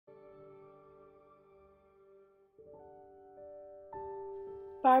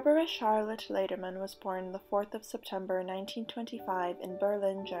Barbara Charlotte Ledermann was born the 4th of September 1925 in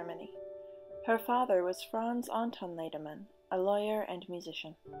Berlin, Germany. Her father was Franz Anton Ledermann, a lawyer and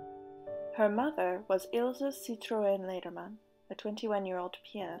musician. Her mother was Ilse Citroën Ledermann, a 21-year-old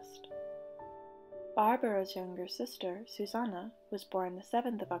pianist. Barbara's younger sister, Susanna, was born the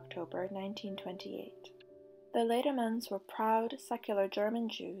 7th of October 1928. The Ledermanns were proud, secular German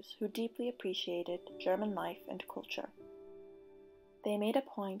Jews who deeply appreciated German life and culture. They made a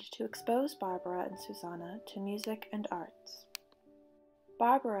point to expose Barbara and Susanna to music and arts.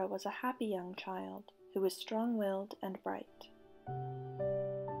 Barbara was a happy young child who was strong-willed and bright.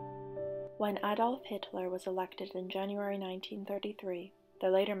 When Adolf Hitler was elected in January 1933, the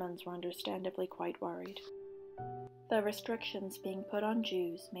Ledermanns were understandably quite worried. The restrictions being put on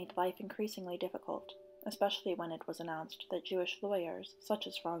Jews made life increasingly difficult, especially when it was announced that Jewish lawyers, such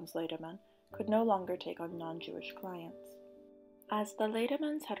as Franz Ledermann, could no longer take on non-Jewish clients. As the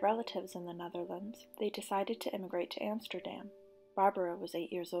Ledermanns had relatives in the Netherlands, they decided to immigrate to Amsterdam. Barbara was 8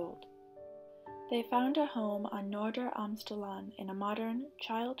 years old. They found a home on Noorder Amstelaan in a modern,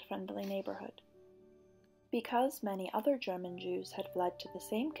 child-friendly neighborhood. Because many other German Jews had fled to the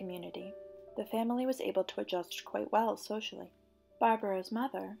same community, the family was able to adjust quite well socially. Barbara's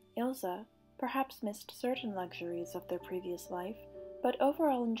mother, Ilse, perhaps missed certain luxuries of their previous life, but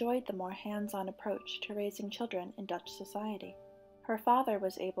overall enjoyed the more hands-on approach to raising children in Dutch society. Her father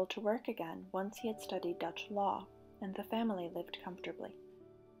was able to work again once he had studied Dutch law, and the family lived comfortably.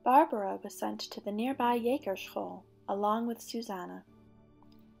 Barbara was sent to the nearby Jägerschool, along with Susanna.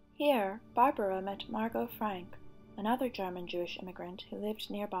 Here, Barbara met Margot Frank, another German Jewish immigrant who lived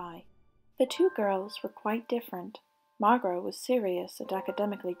nearby. The two girls were quite different. Margot was serious and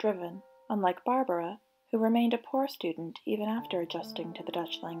academically driven, unlike Barbara, who remained a poor student even after adjusting to the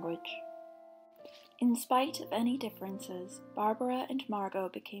Dutch language. In spite of any differences, Barbara and Margot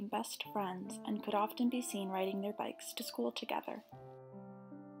became best friends and could often be seen riding their bikes to school together.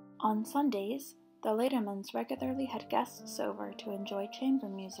 On Sundays, the Ledermanns regularly had guests over to enjoy chamber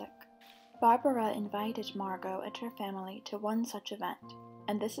music. Barbara invited Margot and her family to one such event,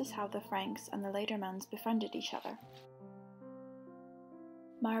 and this is how the Franks and the Ledermanns befriended each other.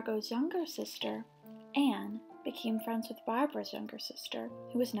 Margot's younger sister, Anne, became friends with Barbara's younger sister,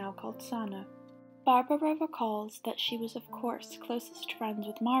 who is now called Sanne. Barbara recalls that she was of course closest friends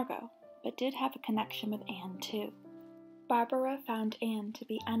with Margot, but did have a connection with Anne too. Barbara found Anne to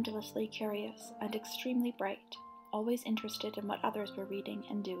be endlessly curious and extremely bright, always interested in what others were reading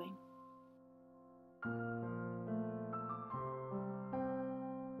and doing.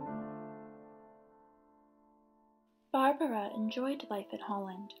 Barbara enjoyed life in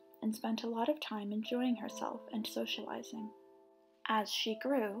Holland and spent a lot of time enjoying herself and socializing. As she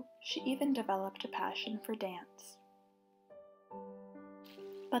grew, she even developed a passion for dance.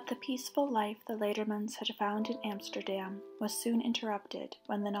 But the peaceful life the Ledermanns had found in Amsterdam was soon interrupted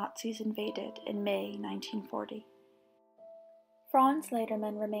when the Nazis invaded in May 1940. Franz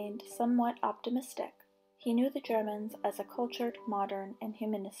Ledermann remained somewhat optimistic. He knew the Germans as a cultured, modern, and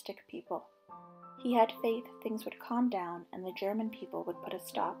humanistic people. He had faith things would calm down and the German people would put a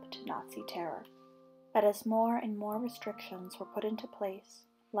stop to Nazi terror. But as more and more restrictions were put into place,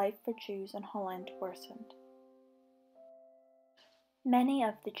 life for Jews in Holland worsened. Many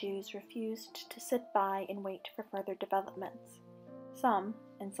of the Jews refused to sit by and wait for further developments. Some,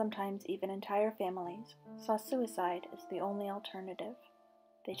 and sometimes even entire families, saw suicide as the only alternative.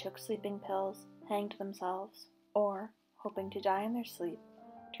 They took sleeping pills, hanged themselves, or, hoping to die in their sleep,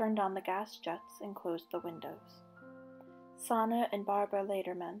 turned on the gas jets and closed the windows. Sanne and Barbara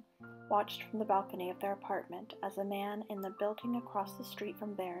Ledermann watched from the balcony of their apartment as a man in the building across the street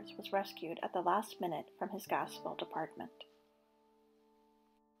from theirs was rescued at the last minute from his gas-filled apartment.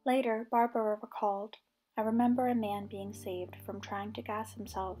 Later, Barbara recalled, "I remember a man being saved from trying to gas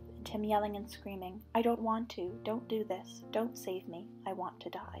himself and him yelling and screaming, 'I don't want to, don't do this, don't save me, I want to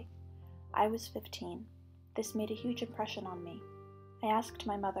die.' I was 15. This made a huge impression on me. I asked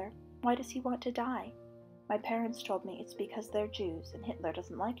my mother, 'Why does he want to die?' My parents told me it's because they're Jews and Hitler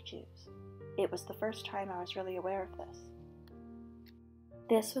doesn't like Jews. It was the first time I was really aware of this."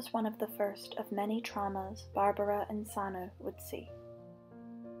 This was one of the first of many traumas Barbara and Sanne would see.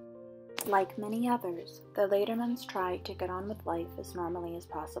 Like many others, the Ledermanns tried to get on with life as normally as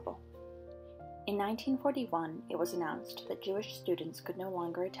possible. In 1941, it was announced that Jewish students could no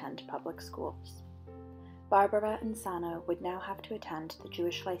longer attend public schools. Barbara and Sanne would now have to attend the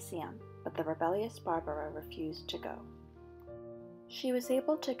Jewish Lyceum, but the rebellious Barbara refused to go. She was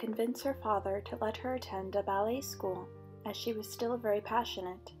able to convince her father to let her attend a ballet school, as she was still very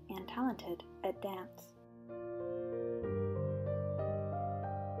passionate and talented at dance.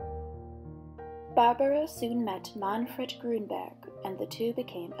 Barbara soon met Manfred Grunberg, and the two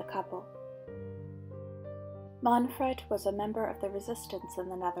became a couple. Manfred was a member of the resistance in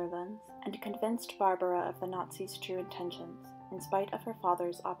the Netherlands and convinced Barbara of the Nazis' true intentions, in spite of her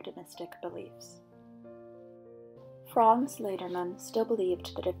father's optimistic beliefs. Franz Ledermann still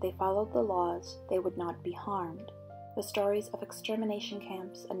believed that if they followed the laws, they would not be harmed. The stories of extermination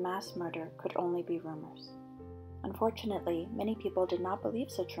camps and mass murder could only be rumors. Unfortunately, many people did not believe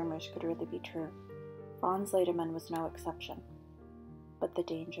such rumors could really be true. Franz Ledermann was no exception. But the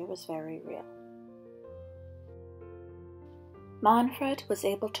danger was very real. Manfred was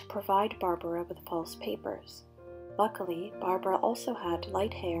able to provide Barbara with false papers. Luckily, Barbara also had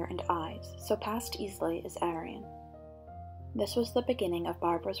light hair and eyes, so passed easily as Aryan. This was the beginning of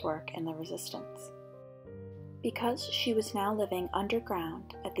Barbara's work in the resistance. Because she was now living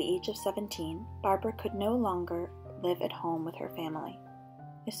underground at the age of 17, Barbara could no longer live at home with her family.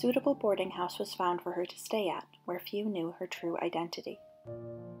 A suitable boarding house was found for her to stay at, where few knew her true identity.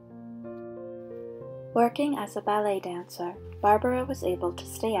 Working as a ballet dancer, Barbara was able to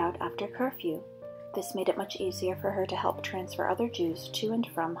stay out after curfew. This made it much easier for her to help transfer other Jews to and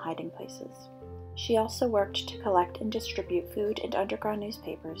from hiding places. She also worked to collect and distribute food and underground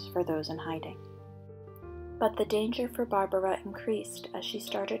newspapers for those in hiding. But the danger for Barbara increased as she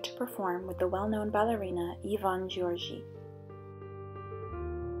started to perform with the well-known ballerina Ivan Georgi.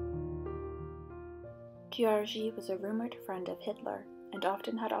 Georgi was a rumored friend of Hitler and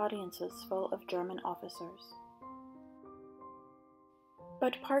often had audiences full of German officers.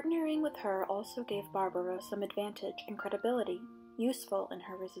 But partnering with her also gave Barbara some advantage and credibility, useful in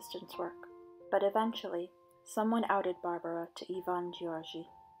her resistance work. But eventually, someone outed Barbara to Ivan Georgi.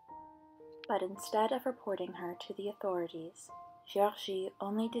 But instead of reporting her to the authorities, Georgi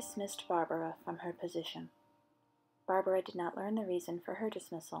only dismissed Barbara from her position. Barbara did not learn the reason for her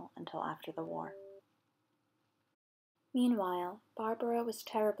dismissal until after the war. Meanwhile, Barbara was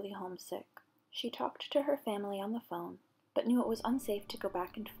terribly homesick. She talked to her family on the phone, but knew it was unsafe to go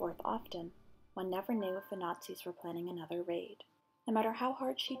back and forth often. One never knew if the Nazis were planning another raid. No matter how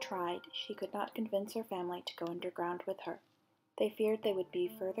hard she tried, she could not convince her family to go underground with her. They feared they would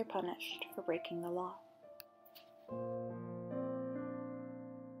be further punished for breaking the law.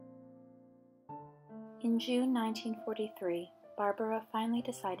 In June 1943, Barbara finally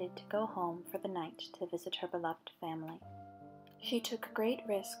decided to go home for the night to visit her beloved family. She took great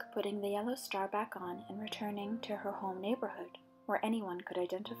risk putting the yellow star back on and returning to her home neighborhood, where anyone could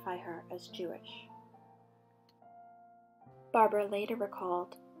identify her as Jewish. Barbara later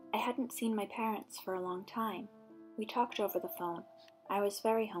recalled, "I hadn't seen my parents for a long time. We talked over the phone. I was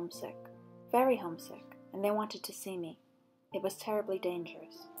very homesick, and they wanted to see me. It was terribly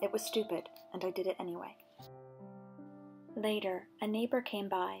dangerous. It was stupid, and I did it anyway." Later, a neighbor came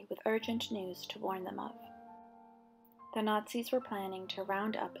by with urgent news to warn them of. The Nazis were planning to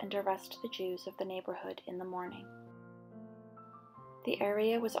round up and arrest the Jews of the neighborhood in the morning. The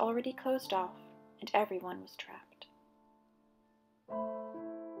area was already closed off, and everyone was trapped.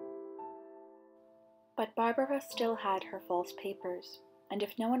 But Barbara still had her false papers, and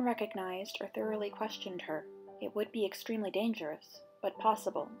if no one recognized or thoroughly questioned her, it would be extremely dangerous, but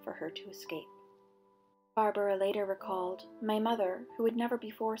possible for her to escape. Barbara later recalled, "My mother, who had never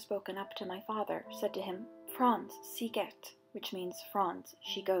before spoken up to my father, said to him, 'Franz, sie geht,' which means, 'Franz,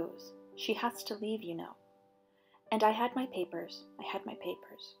 she goes. She has to leave, you know.' And I had my papers.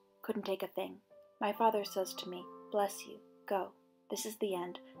 Couldn't take a thing. My father says to me, 'Bless you, go. This is the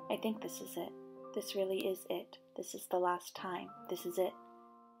end. I think this is it. This really is it. This is the last time. This is it.'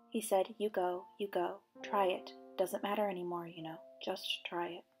 He said, 'You go. Try it. Doesn't matter anymore, you know. Just try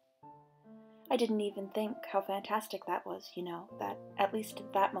it.' I didn't even think how fantastic that was, you know, that, at least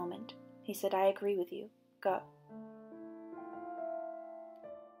at that moment, he said, 'I agree with you. Go.'"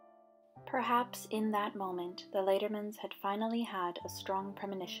 Perhaps in that moment, the Ledermanns had finally had a strong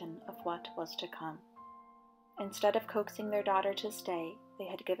premonition of what was to come. Instead of coaxing their daughter to stay, they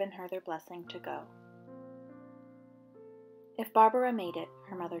had given her their blessing to go. If Barbara made it,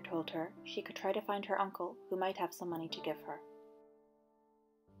 her mother told her, she could try to find her uncle, who might have some money to give her.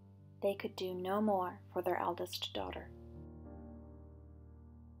 They could do no more for their eldest daughter.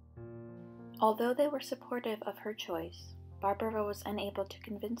 Although they were supportive of her choice, Barbara was unable to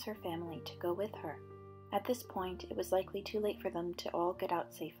convince her family to go with her. At this point, it was likely too late for them to all get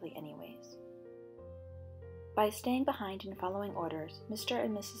out safely anyways. By staying behind and following orders, Mr.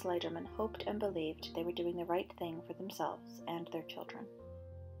 and Mrs. Ledermann hoped and believed they were doing the right thing for themselves and their children.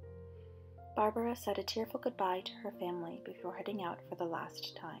 Barbara said a tearful goodbye to her family before heading out for the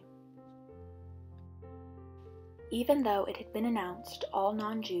last time. Even though it had been announced all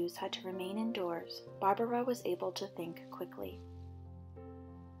non-Jews had to remain indoors, Barbara was able to think quickly.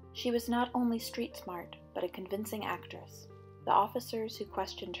 She was not only street smart, but a convincing actress. The officers who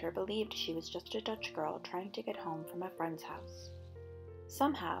questioned her believed she was just a Dutch girl trying to get home from a friend's house.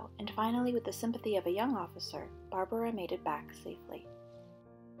 Somehow, and finally with the sympathy of a young officer, Barbara made it back safely.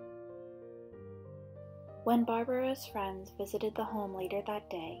 When Barbara's friends visited the home later that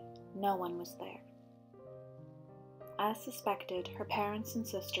day, no one was there. As suspected, her parents and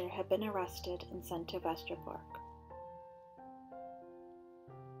sister had been arrested and sent to Westerbork.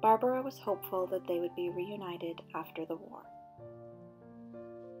 Barbara was hopeful that they would be reunited after the war.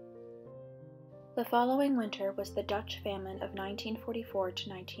 The following winter was the Dutch famine of 1944 to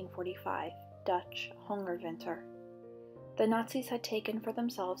 1945, Dutch Hongerwinter. The Nazis had taken for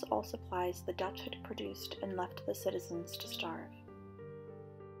themselves all supplies the Dutch had produced and left the citizens to starve.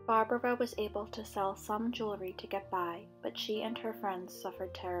 Barbara was able to sell some jewelry to get by, but she and her friends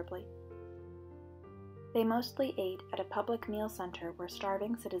suffered terribly. They mostly ate at a public meal center where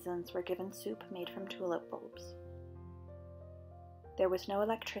starving citizens were given soup made from tulip bulbs. There was no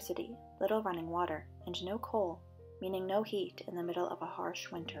electricity, little running water, and no coal, meaning no heat in the middle of a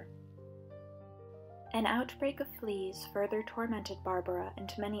harsh winter. An outbreak of fleas further tormented Barbara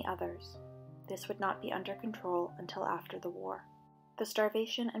and many others. This would not be under control until after the war. The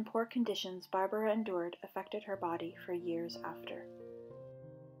starvation and poor conditions Barbara endured affected her body for years after.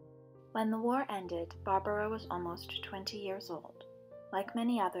 When the war ended, Barbara was almost 20 years old. Like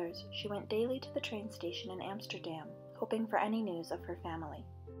many others, she went daily to the train station in Amsterdam, hoping for any news of her family.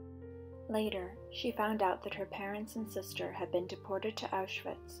 Later, she found out that her parents and sister had been deported to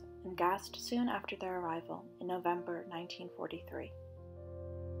Auschwitz and gassed soon after their arrival in November 1943.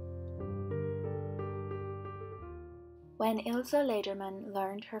 When Ilse Ledermann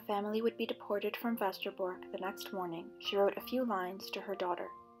learned her family would be deported from Westerbork the next morning, she wrote a few lines to her daughter.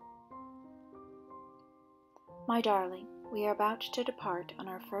 "My darling, we are about to depart on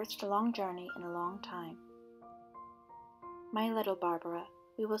our first long journey in a long time. My little Barbara,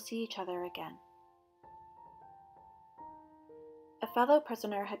 we will see each other again." A fellow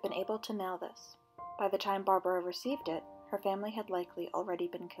prisoner had been able to mail this. By the time Barbara received it, her family had likely already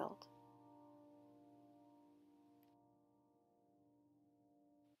been killed.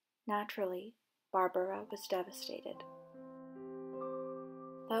 Naturally, Barbara was devastated.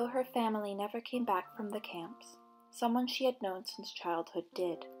 Though her family never came back from the camps, someone she had known since childhood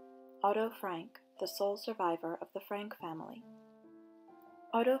did, Otto Frank, the sole survivor of the Frank family.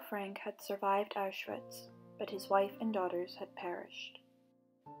 Otto Frank had survived Auschwitz, but his wife and daughters had perished.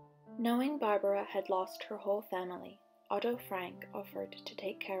 Knowing Barbara had lost her whole family, Otto Frank offered to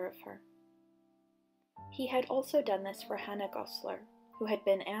take care of her. He had also done this for Hannah Goslar, who had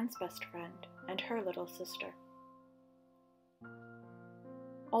been Anne's best friend and her little sister.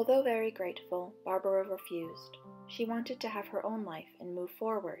 Although very grateful, Barbara refused. She wanted to have her own life and move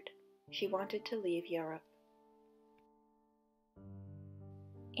forward. She wanted to leave Europe.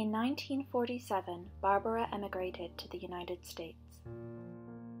 In 1947, Barbara emigrated to the United States.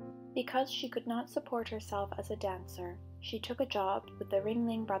 Because she could not support herself as a dancer, she took a job with the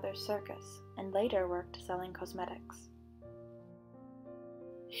Ringling Brothers Circus and later worked selling cosmetics.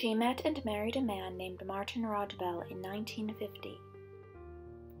 She met and married a man named Martin Rodbell in 1950.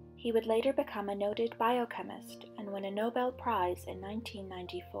 He would later become a noted biochemist and win a Nobel Prize in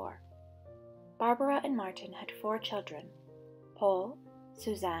 1994. Barbara and Martin had 4 children, Paul,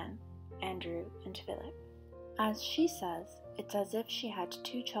 Suzanne, Andrew, and Philip. As she says, it's as if she had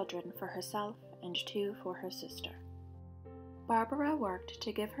 2 children for herself and 2 for her sister. Barbara worked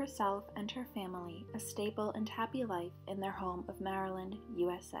to give herself and her family a stable and happy life in their home of Maryland,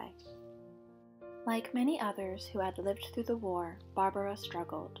 USA. Like many others who had lived through the war, Barbara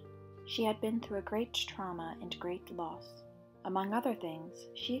struggled. She had been through a great trauma and great loss. Among other things,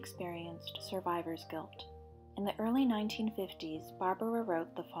 she experienced survivor's guilt. In the early 1950s, Barbara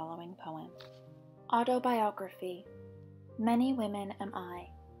wrote the following poem. Autobiography. Many women am I.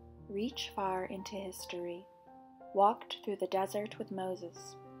 Reach far into history. Walked through the desert with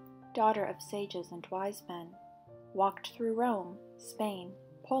Moses, daughter of sages and wise men. Walked through Rome, Spain,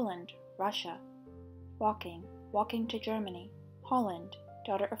 Poland, Russia. Walking to Germany, Holland,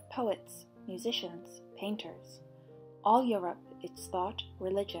 daughter of poets, musicians, painters. All Europe, its thought,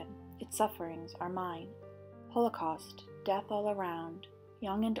 religion, its sufferings are mine. Holocaust, death all around,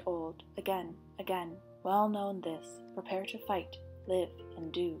 young and old, again, well known this, prepare to fight, live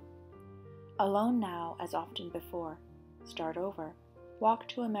and do. Alone now as often before, start over, walk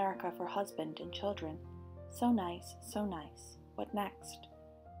to America for husband and children. So nice, what next?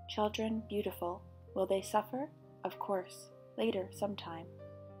 Children, beautiful, will they suffer? Of course, later, sometime.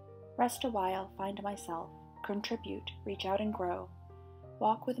 Rest a while, find myself, contribute, reach out and grow.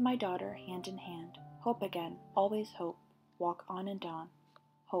 Walk with my daughter hand in hand. Hope again, always hope. Walk on and on.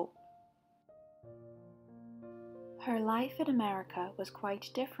 Hope. Her life in America was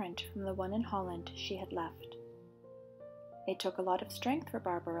quite different from the one in Holland she had left. It took a lot of strength for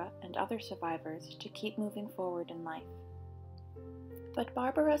Barbara and other survivors to keep moving forward in life. But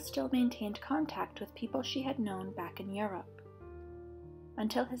Barbara still maintained contact with people she had known back in Europe.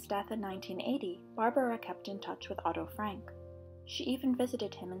 Until his death in 1980, Barbara kept in touch with Otto Frank. She even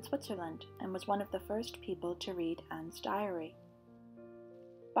visited him in Switzerland and was one of the first people to read Anne's diary.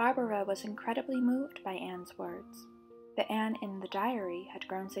 Barbara was incredibly moved by Anne's words. The Anne in the diary had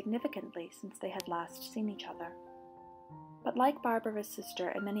grown significantly since they had last seen each other. But like Barbara's sister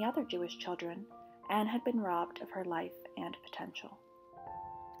and many other Jewish children, Anne had been robbed of her life and potential.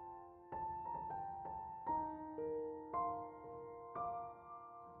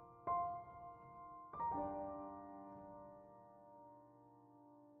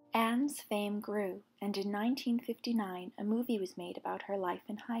 Anne's fame grew, and in 1959 a movie was made about her life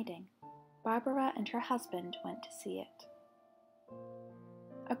in hiding. Barbara and her husband went to see it.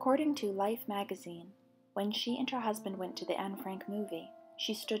 According to Life magazine, when she and her husband went to the Anne Frank movie,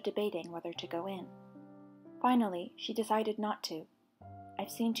 she stood debating whether to go in. Finally, she decided not to.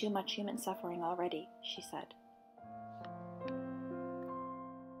 "I've seen too much human suffering already," she said.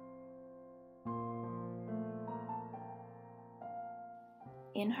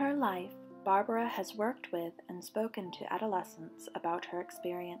 In her life, Barbara has worked with and spoken to adolescents about her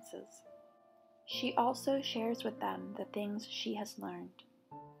experiences. She also shares with them the things she has learned.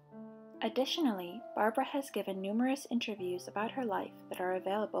 Additionally, Barbara has given numerous interviews about her life that are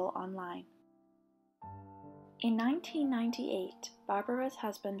available online. In 1998, Barbara's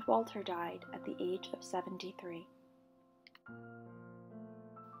husband Walter died at the age of 73.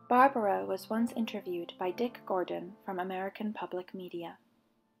 Barbara was once interviewed by Dick Gordon from American Public Media.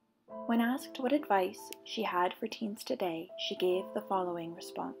 When asked what advice she had for teens today, she gave the following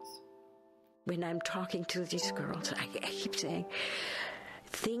response. When I'm talking to these girls, I keep saying,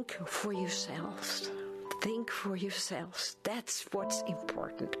 think for yourselves. Think for yourselves. That's what's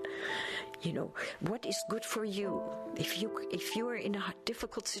important. You know, what is good for you? If you are in a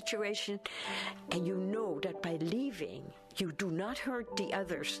difficult situation and you know that by leaving, you do not hurt the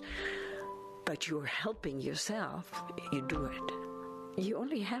others, but you're helping yourself, you do it. You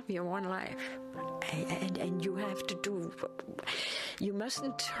only have your one life, and you have to do, you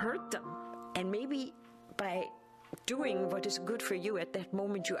mustn't hurt them. And maybe by doing what is good for you at that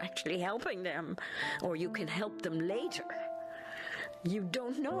moment, you're actually helping them, or you can help them later. You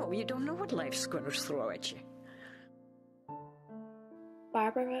don't know what life's going to throw at you.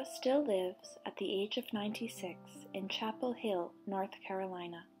 Barbara still lives at the age of 96 in Chapel Hill, North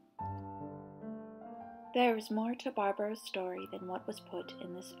Carolina. There is more to Barbara's story than what was put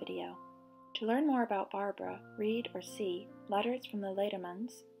in this video. To learn more about Barbara, read or see Letters from the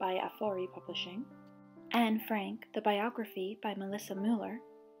Ledermanns by Afori Publishing, Anne Frank, the Biography by Melissa Müller,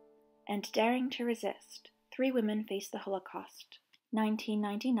 and Daring to Resist, 3 Women Face the Holocaust,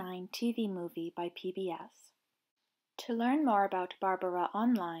 1999 TV movie by PBS. To learn more about Barbara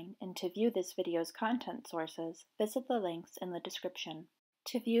online and to view this video's content sources, visit the links in the description.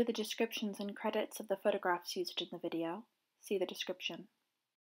 To view the descriptions and credits of the photographs used in the video, see the description.